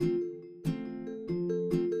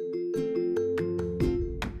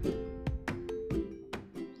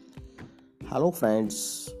Hello,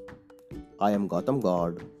 friends. I am Gautam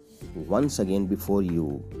God once again before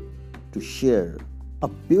you to share a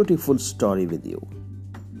beautiful story with you.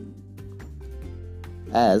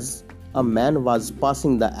 As a man was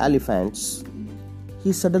passing the elephants,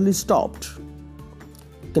 he suddenly stopped,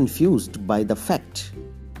 confused by the fact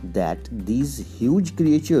that these huge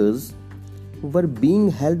creatures were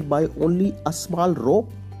being held by only a small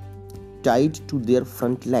rope tied to their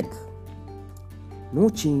front leg. No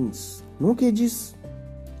chains, no cages.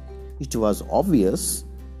 It was obvious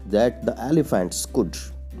that the elephants could,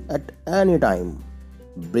 at any time,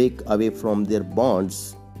 break away from their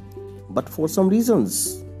bonds, but for some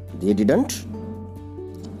reasons they didn't.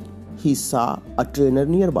 He saw a trainer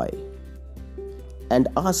nearby and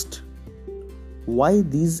asked why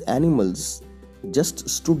these animals just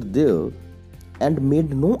stood there and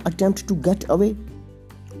made no attempt to get away.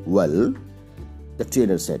 Well, the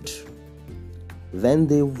trainer said, when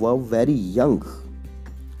they were very young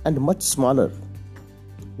and much smaller,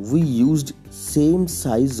 we used same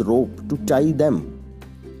size rope to tie them,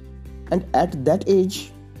 and at that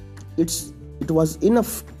age it was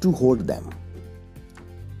enough to hold them.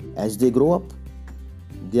 As they grow up,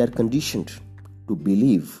 they are conditioned to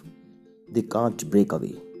believe they can't break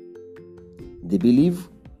away. They believe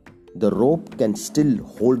the rope can still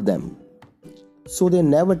hold them, so they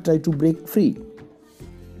never try to break free.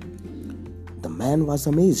 The man was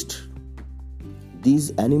amazed.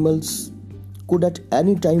 These animals could at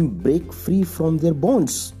any time break free from their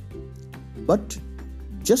bonds, but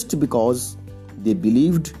just because they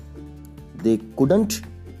believed they couldn't,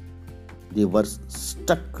 they were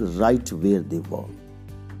stuck right where they were.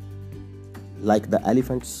 Like the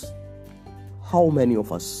elephants, how many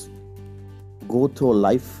of us go through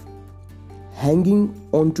life hanging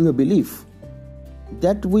on to a belief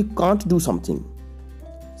that we can't do something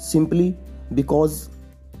simply because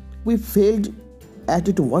we failed at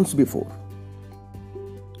it once before?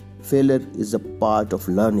 Failure is a part of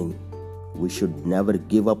learning. We should never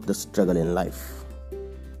give up the struggle in life.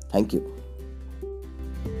 Thank you.